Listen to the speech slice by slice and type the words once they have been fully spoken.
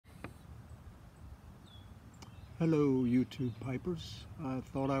Hello YouTube Pipers. I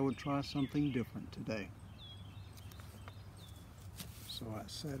thought I would try something different today. So I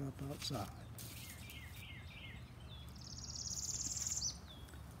sat up outside.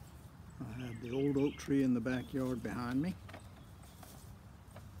 I had the old oak tree in the backyard behind me.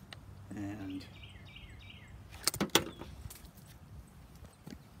 And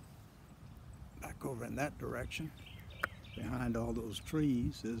back over in that direction, behind all those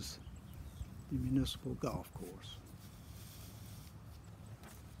trees, is the municipal golf course.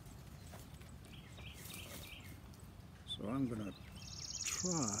 So I'm going to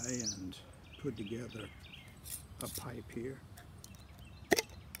try and put together a pipe here.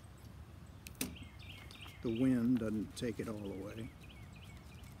 The wind doesn't take it all away.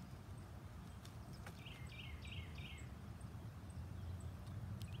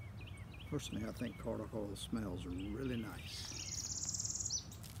 Personally, I think Carter Hall smells really nice.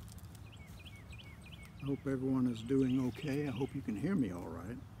 I hope everyone is doing okay. I hope you can hear me all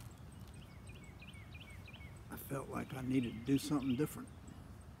right. I felt like I needed to do something different.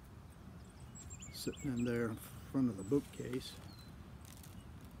 Sitting in there in front of the bookcase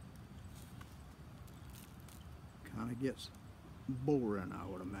kind of gets boring, I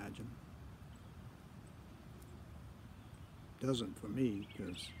would imagine. Doesn't for me,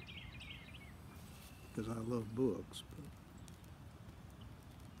 because I love books, but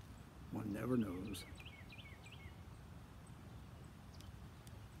one never knows.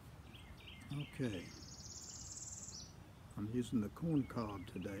 Okay, I'm using the corn cob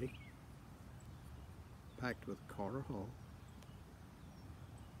today, packed with Carter Hall.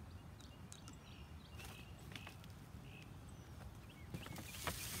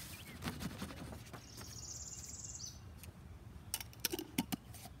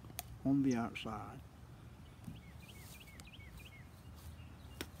 On the outside.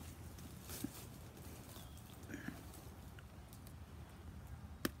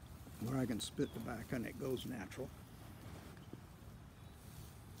 Where I can spit tobacco and it goes natural.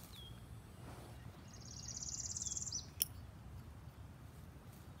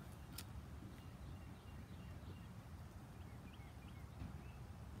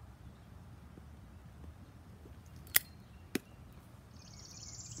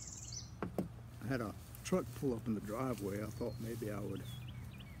 I had a truck pull up in the driveway. I thought maybe I would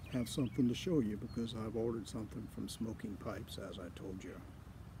have something to show you because I've ordered something from Smoking Pipes, as I told you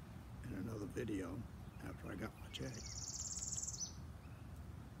in another video after I got my check.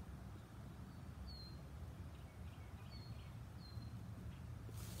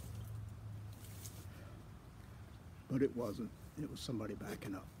 But it wasn't. It was somebody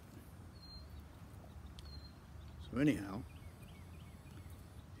backing up. So anyhow,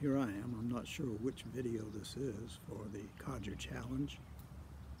 here I am. I'm not sure which video this is for the Codger Challenge.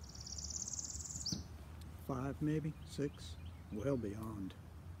 5 maybe? 6? Well beyond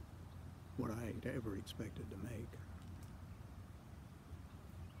what I had ever expected to make.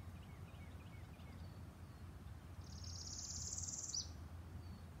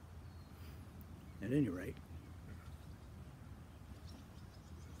 At any rate,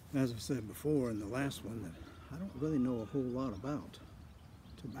 as I said before in the last one, that I don't really know a whole lot about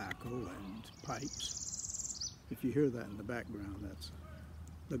tobacco and pipes. If you hear that in the background, that's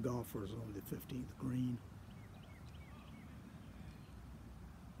the golfers on the 15th green.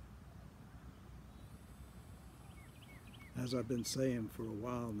 As I've been saying for a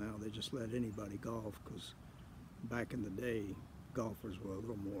while now, they just let anybody golf, because back in the day, golfers were a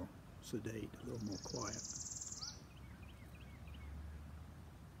little more sedate, a little more quiet.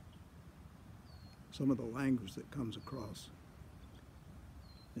 Some of the language that comes across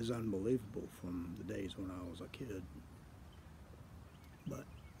is unbelievable from the days when I was a kid. But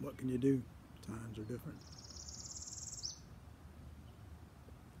what can you do? Times are different.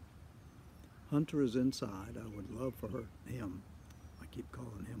 Hunter is inside. I would love for him, I keep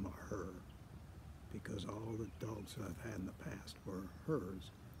calling him a her, because all the dogs that I've had in the past were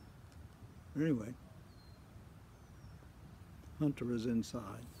hers. Anyway, Hunter is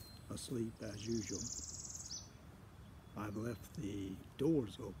inside, asleep as usual. I've left the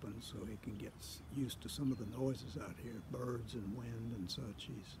doors open so he can get used to some of the noises out here, birds and wind and such.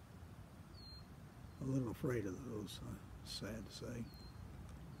 He's a little afraid of those, sad to say.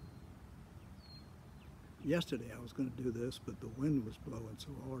 Yesterday I was going to do this, but the wind was blowing so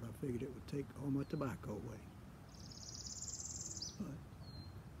hard I figured it would take all my tobacco away. But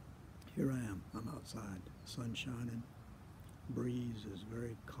here I am. I'm outside. Sun shining. Breeze is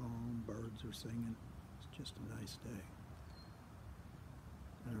very calm. Birds are singing. It's just a nice day.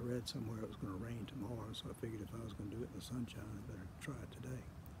 And I read somewhere it was going to rain tomorrow, so I figured if I was going to do it in the sunshine, I better try it today.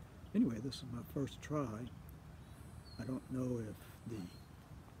 Anyway, this is my first try I don't know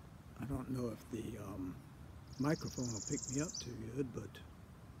if the microphone will pick me up too good, but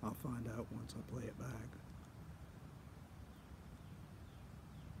I'll find out once I play it back.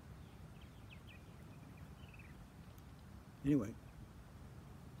 Anyway,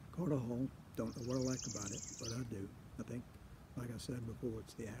 caught a hole. Don't know what I like about it, but I do. I think, like I said before,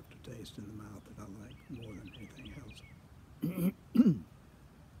 it's the aftertaste in the mouth that I like more than anything else.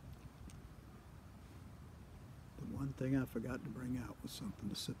 The one thing I forgot to bring out was something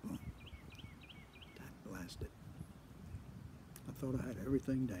to sip on. That blasted. I thought I had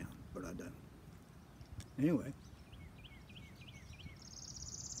everything down, but I don't. Anyway,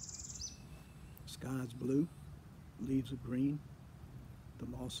 sky's blue, leaves are green, the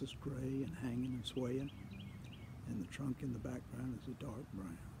moss is gray and hanging and swaying, and the trunk in the background is a dark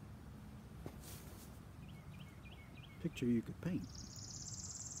brown. Picture you could paint.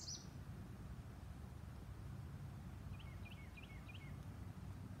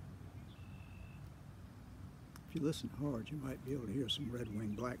 If you listen hard, you might be able to hear some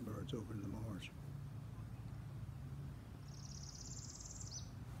red-winged blackbirds over in the marsh.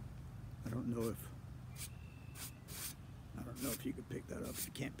 I don't know if you could pick that up. If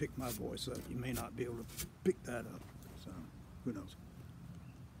you can't pick my voice up, you may not be able to pick that up. So, who knows?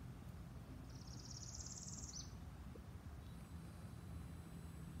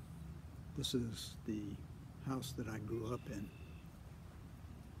 This is the house that I grew up in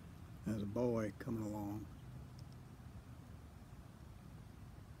as a boy coming along.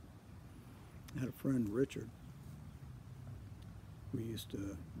 I had a friend, Richard. We used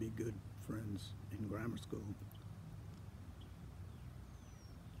to be good friends in grammar school.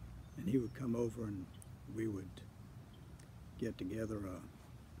 And he would come over and we would get together a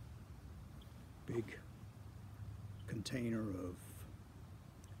big container of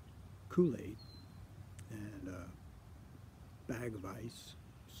Kool-Aid and a bag of ice,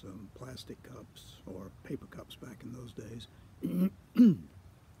 some plastic cups or paper cups back in those days.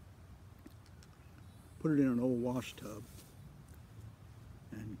 Put it in an old wash tub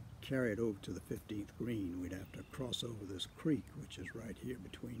and carry it over to the 15th green. We'd have to cross over this creek, which is right here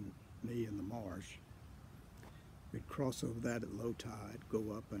between me and the marsh. We'd cross over that at low tide,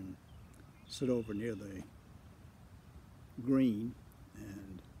 go up and sit over near the green,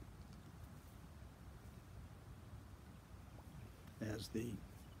 and as the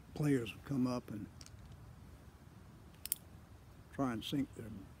players would come up and try and sink their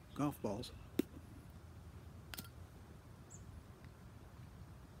golf balls,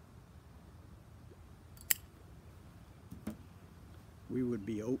 we would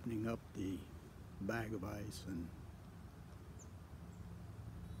be opening up the bag of ice and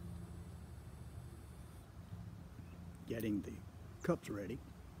getting the cups ready,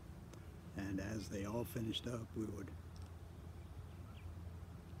 and as they all finished up, we would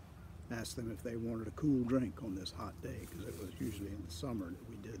ask them if they wanted a cool drink on this hot day, because it was usually in the summer that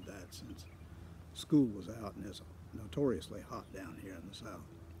we did that, since school was out and it's notoriously hot down here in the south.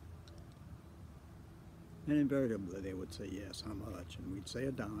 And invariably they would say yes, how much? And we'd say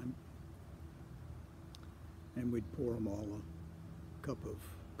a dime, and we'd pour them all a cup of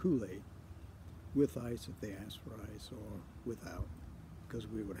Kool-Aid with ice if they asked for ice, or without, because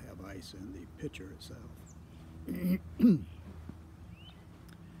we would have ice in the pitcher itself.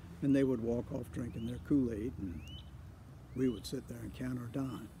 And they would walk off drinking their Kool-Aid, and we would sit there and count our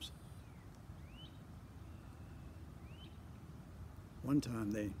dimes. One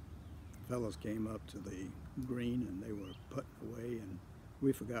time the fellas came up to the green and they were putting away, and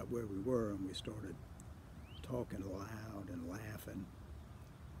we forgot where we were, and we started talking loud and laughing,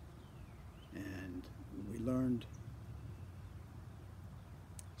 and we learned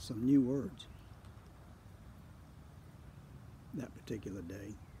some new words that particular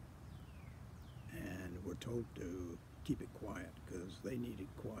day, and we're told to keep it quiet because they needed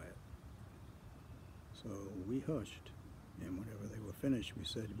quiet. So we hushed, and whenever they were finished, we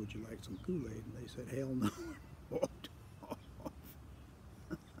said, "Would you like some Kool-Aid?" And they said, "Hell no," and walked off.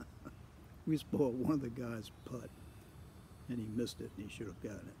 We spoiled one of the guys' putt, and he missed it, and he should have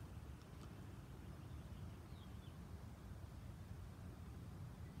gotten it.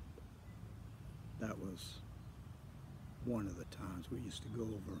 That was one of the times we used to go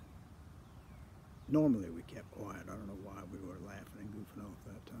over. Normally we kept quiet. I don't know why we were laughing and goofing off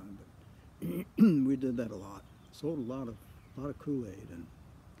that time, but we did that a lot. Sold a lot of Kool-Aid and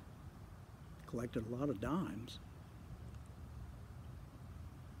collected a lot of dimes.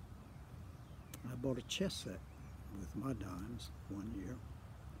 I bought a chess set with my dimes one year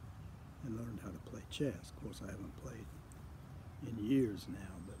and learned how to play chess. Of course, I haven't played in years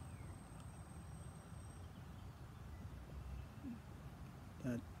now, but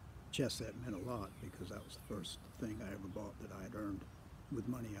that chess set meant a lot because that was the first thing I ever bought that I had earned with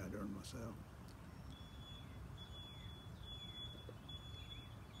money I'd earned myself.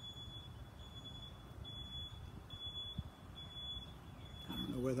 I don't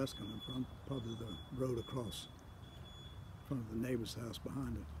know where that's coming from. Probably the road across in front of the neighbor's house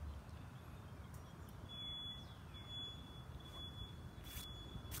behind it.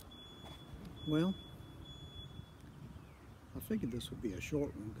 Well, I figured this would be a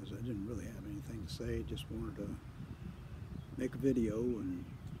short one because I didn't really have anything to say. Just wanted to make a video and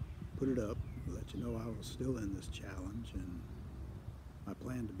put it up, let you know I was still in this challenge, and I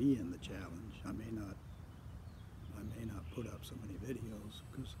plan to be in the challenge. I may not put up so many videos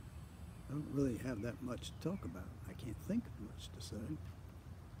because I don't really have that much to talk about. I can't think of much to say.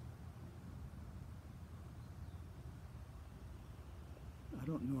 I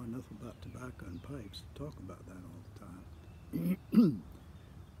don't know enough about tobacco and pipes to talk about that all the time.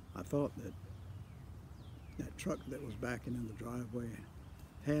 I thought that truck that was backing in the driveway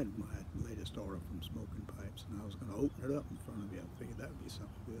had my latest order from Smoking Pipes, and I was going to open it up in front of you. I figured that would be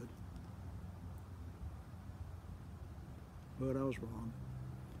something good. But I was wrong.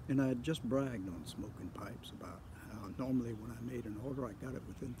 And I had just bragged on Smoking Pipes about how normally when I made an order, I got it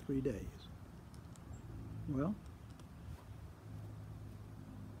within 3 days. Well,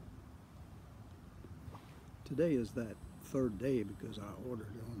 today is that third day because I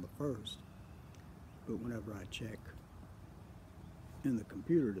ordered it on the 1st. But whenever I check in the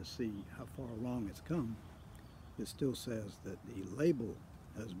computer to see how far along it's come, it still says that the label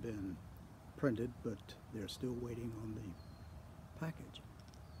has been printed, but they're still waiting on the package.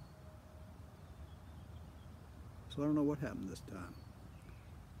 So I don't know what happened this time.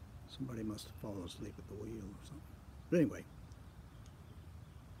 Somebody must have fallen asleep at the wheel or something. But anyway,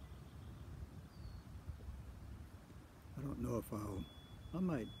 I don't know if I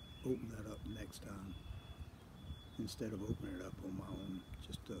might open that up next time instead of opening it up on my own,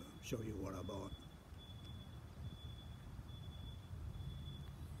 just to show you what I bought.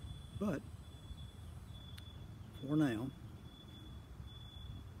 But for now,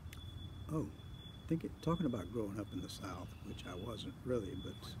 talking about growing up in the South, which I wasn't really,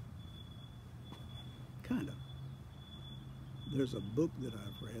 but kind of. There's a book that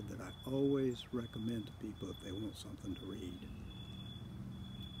I've read that I always recommend to people if they want something to read.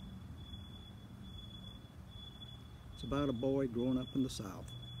 It's about a boy growing up in the South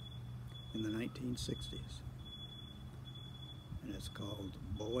in the 1960s. And it's called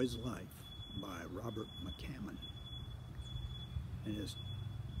Boy's Life by Robert McCammon. And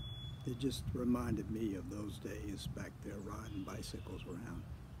it just reminded me of those days back there riding bicycles around.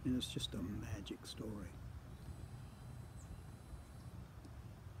 And it's just a magic story.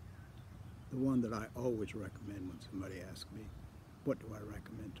 The one that I always recommend when somebody asks me, what do I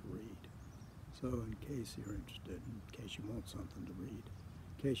recommend to read? So in case you're interested, in case you want something to read,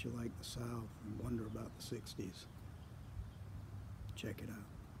 in case you like the South and wonder about the 60s, check it out.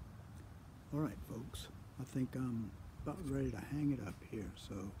 All right, folks, I think I'm about ready to hang it up here.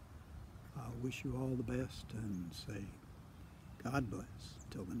 So I wish you all the best and say God bless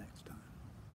till the next time.